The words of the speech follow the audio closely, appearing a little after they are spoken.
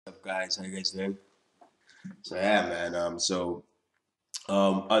What's up, guys? How you guys doing? So yeah, man.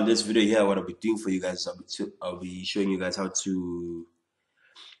 On this video here, what I'll be doing for you guys, I'll be showing you guys how to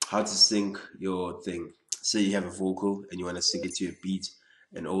sync your thing. Say you have a vocal and you want to sync it to a beat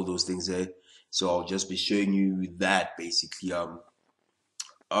and all those things there. So I'll just be showing you that basically.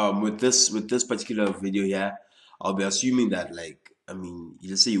 With this particular video here, I'll be assuming that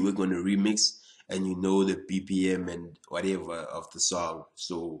let's say you work on a remix and you know the BPM and whatever of the song.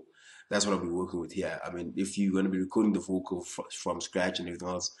 So that's what I'll be working with here. I mean, if you're gonna be recording the vocal from scratch and everything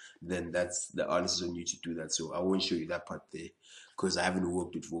else, then that's the onus on you to do that. So I won't show you that part there because I haven't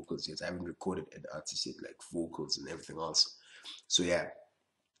worked with vocals yet. I haven't recorded an artist yet, like vocals and everything else. So yeah.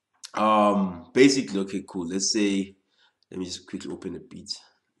 Basically, okay, cool. Let's say let me just quickly open the beat.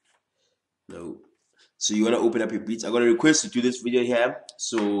 No. So you want to open up your beats. I got a request to do this video here.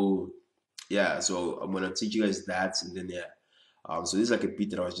 So yeah, so I'm gonna teach you guys that, and then yeah. So this is like a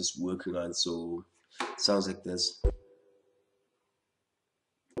beat that I was just working on. So it sounds like this.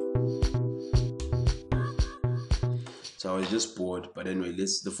 So I was just bored, but anyway,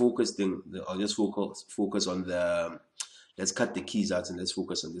 let's the focus thing. I'll just focus on the. Let's cut the keys out and let's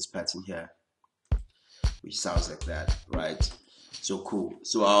focus on this pattern here, which sounds like that, right? So cool.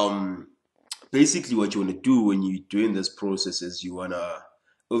 So basically what you want to do when you're doing this process is you want to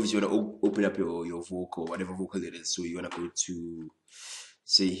obviously you want to open up your vocal, whatever vocal it is. So you want to go to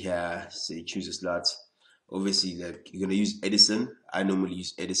say here, say choose a slot. Obviously, like you're gonna use Edison. I normally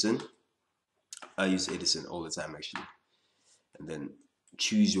use Edison. I use Edison all the time actually, and then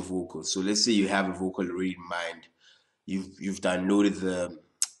choose your vocal. So let's say you have a vocal already in mind. You've downloaded the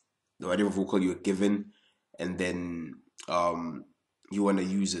whatever vocal you're given, and then you want to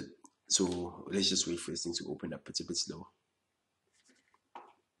use it. So let's just wait for this thing to open up. It's a bit slow.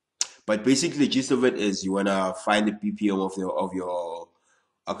 But basically, the gist of it is you wanna find the BPM of your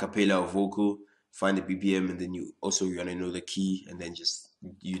acapella or vocal, find the BPM, and then you wanna know the key, and then just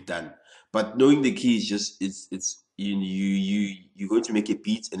you done. But knowing the key is just it's you're going to make a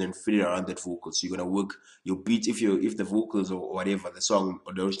beat and then fit it around that vocal. So you're gonna work your beat if the vocals or whatever the song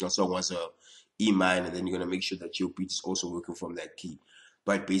or the original song was a E minor, and then you're gonna make sure that your beat is also working from that key.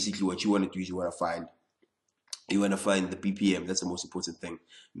 But basically, what you want to do is you want to find the BPM. That's the most important thing.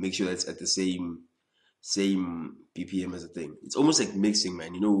 Make sure that's at the same BPM as the thing. It's almost like mixing,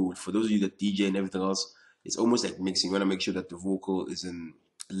 man. You know, for those of you that DJ and everything else, it's almost like mixing. You want to make sure that the vocal is in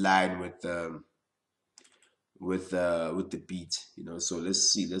line with the beat. You know, so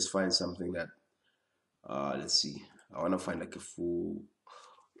let's see. Let's find something that let's see. I want to find like a full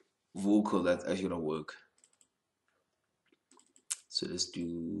vocal that's actually gonna work. So let's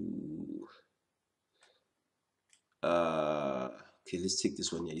do okay, let's take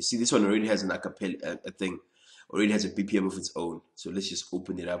this one here. You see, this one already has an acapella a thing, already has a BPM of its own. So let's just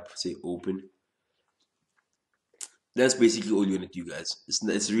open it up. Say open. That's basically all you want to do, guys.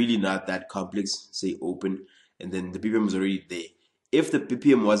 It's really not that complex. Say open, and then the BPM is already there. If the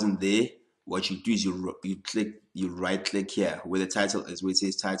BPM wasn't there, what you do is you right click here where the title is, where it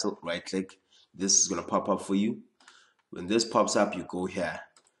says title. Right click. This is gonna pop up for you. When this pops up, you go here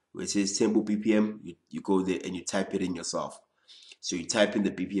where it says tempo BPM. You go there and you type it in yourself. So you type in the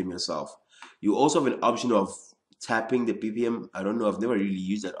BPM yourself. You also have an option of tapping the BPM. I don't know. I've never really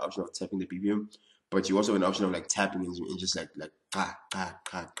used that option of tapping the BPM, but you also have an option of like tapping and just like ka ka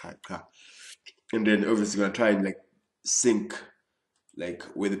ka ka ka, and then obviously you're gonna try and like sync like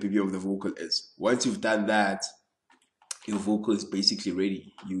where the BPM of the vocal is. Once you've done that, your vocal is basically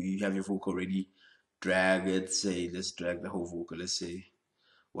ready. You have your vocal ready. Drag it. Say let's drag the whole vocal. Let's say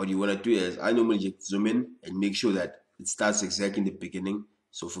what you want to do is I normally just zoom in and make sure that it starts exactly in the beginning.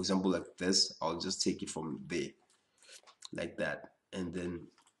 So for example, like this, I'll just take it from there, like that, and then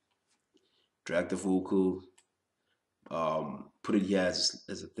drag the vocal, put it here as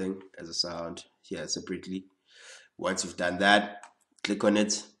a thing, as a sound here separately. Once you've done that, click on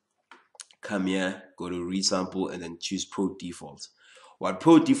it, come here, go to resample, and then choose Pro Default. What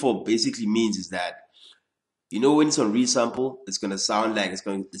Pro Default basically means is that when it's on resample, it's gonna sound like it's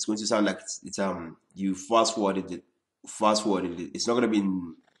going to sound like it's you fast forwarded it. It's not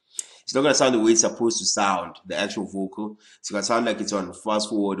gonna sound the way it's supposed to sound, the actual vocal. It's gonna sound like it's on fast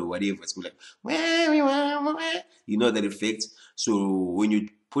forward or whatever. It's gonna be like that effect. So when you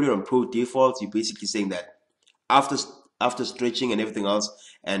put it on Pro Default, you're basically saying that after after stretching and everything else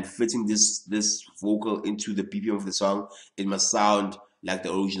and fitting this vocal into the BPM of the song, it must sound like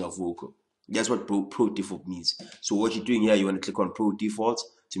the original vocal. That's what Pro Default means. So what you're doing here, you want to click on Pro Default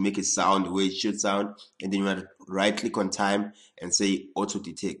to make it sound the way it should sound, and then you want to right click on time and say Auto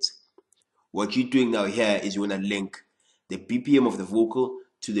Detect. What you're doing now here is you want to link the BPM of the vocal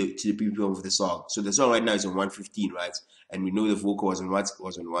to the BPM of the song. So the song right now is on 115, right? And we know the vocal was on what?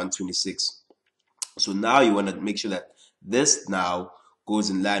 Was on 126. So now you want to make sure that this now goes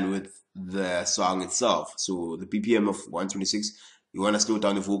in line with the song itself. So the BPM of 126, you want to slow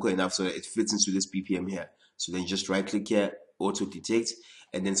down the vocal enough so that it fits into this BPM here. So then just right click here, auto detect,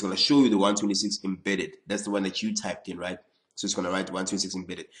 and then it's going to show you the 126 embedded. That's the one that you typed in, right? So it's going to write 126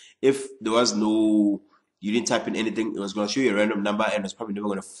 embedded. If there was no, you didn't type in anything, it was going to show you a random number and it's probably never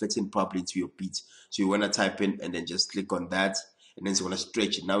going to fit in properly into your beat. So you want to type in and then just click on that, and then it's going to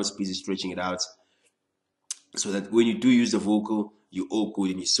stretch it. Now it's busy stretching it out, so that when you do use the vocal, you all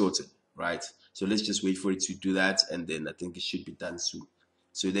good and you sorted, right? So let's just wait for it to do that, and then I think it should be done soon.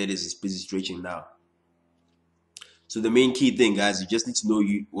 So there it is, it's busy stretching now. So the main key thing, guys, you just need to know,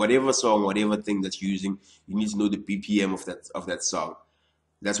 you whatever song, whatever thing that you're using, you need to know the BPM of that song.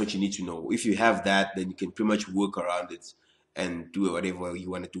 That's what you need to know. If you have that, then you can pretty much work around it and do whatever you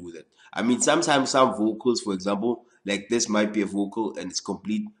want to do with it. I mean, sometimes some vocals, for example, like this might be a vocal and it's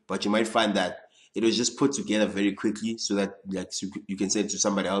complete, but you might find that it was just put together very quickly so that like so you can send it to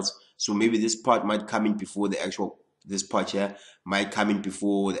somebody else. So maybe this part might come in before the actual, this part here might come in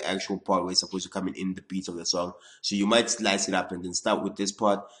before the actual part where it's supposed to come in the beat of the song. So you might slice it up and then start with this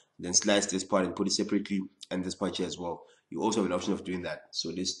part, then slice this part and put it separately, and this part here as well. You also have an option of doing that. So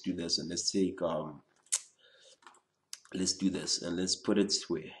let's do this, and let's take let's do this, and let's put it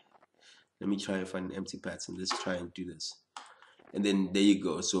where. Let me try and find an empty pattern. Let's try and do this. And then there you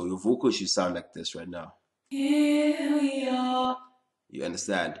go. So your vocal should sound like this right now. Here we are. You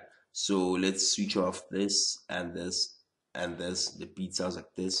understand? So let's switch off this and this and this. The beat sounds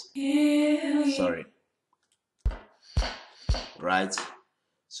like this. Sorry. Right?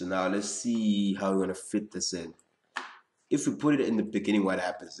 So now let's see how we're gonna fit this in. If we put it in the beginning, what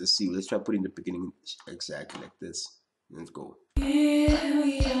happens? Let's see. Let's try putting the beginning exactly like this. Let's go. Here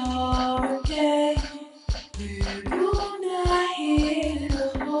we are again.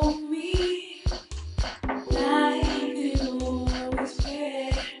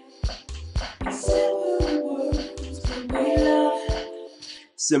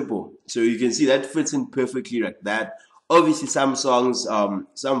 Simple. So you can see that fits in perfectly like that. Obviously, some songs,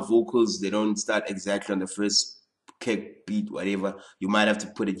 some vocals, they don't start exactly on the first kick, beat, whatever. You might have to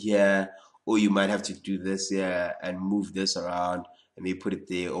put it here, or you might have to do this here and move this around and maybe put it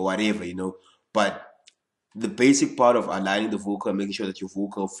there or whatever, you know. But the basic part of aligning the vocal and making sure that your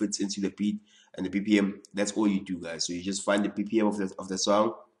vocal fits into the beat and the BPM, that's all you do, guys. So you just find the BPM of the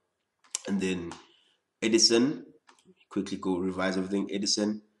song, and then Edison, quickly go revise everything.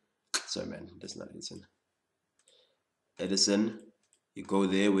 Edison, sorry man, that's not Edison. Edison, you go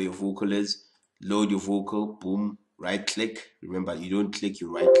there where your vocal is, load your vocal, boom, right click. Remember, you don't click,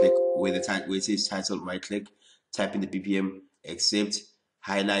 you right click where where it says title, right click, type in the BPM, accept,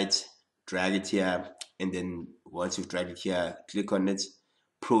 highlight, drag it here, and then once you've dragged it here, click on it.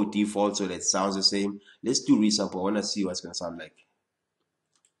 Pro default, so that it sounds the same. Let's do resample. I want to see what it's gonna sound like.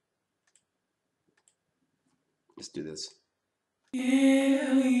 Let's do this.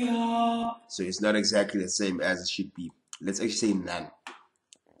 Here we are. So it's not exactly the same as it should be. Let's actually say none.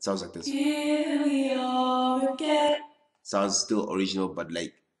 It sounds like this. Here we are again. Sounds still original, but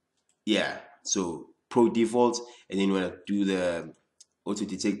like, yeah. So pro default, and then you want to do the auto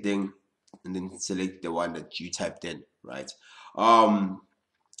detect thing, and then select the one that you typed in, right?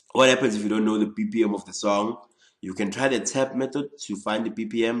 What happens if you don't know the BPM of the song? You can try the tap method to find the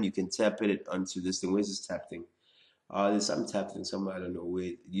BPM. You can tap it onto this thing. Where's this tap thing? There's some tap thing somewhere, I don't know where.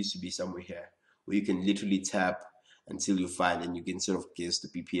 It used to be somewhere here, where you can literally tap until you find, and you can sort of guess the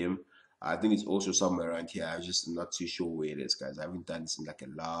BPM. I think it's also somewhere around here. I'm just not too sure where it is, guys. I haven't done this in like a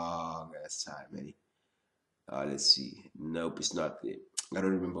long ass time, man. Let's see. Nope, it's not there. I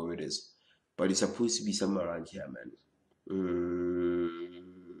don't remember where it is, but it's supposed to be somewhere around here, man.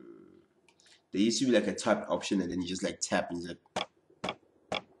 There used to be like a tap option, and then you just like tap and like,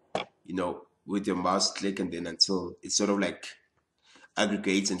 you know, with your mouse click, and then until it sort of like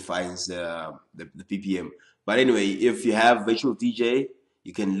aggregates and finds the BPM. But anyway, if you have Virtual DJ,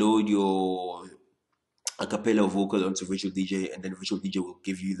 you can load your acapella vocal onto Virtual DJ, and then Virtual DJ will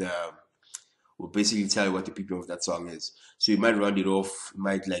give you will basically tell you what the BPM of that song is. So you might round it off, you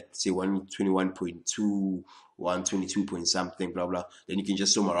might like say 121.2, 122 point something, blah blah. Then you can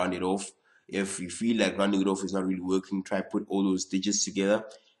just sum around it off. If you feel like rounding it off is not really working, try put all those digits together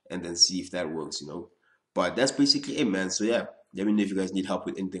and then see if that works, you know. But that's basically it, man. So yeah, let me know if you guys need help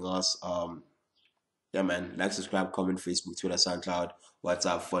with anything else. Yeah, man, like, subscribe, comment, Facebook, Twitter, SoundCloud,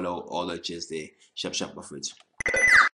 WhatsApp, follow, all the jazz there. Shop, my friends.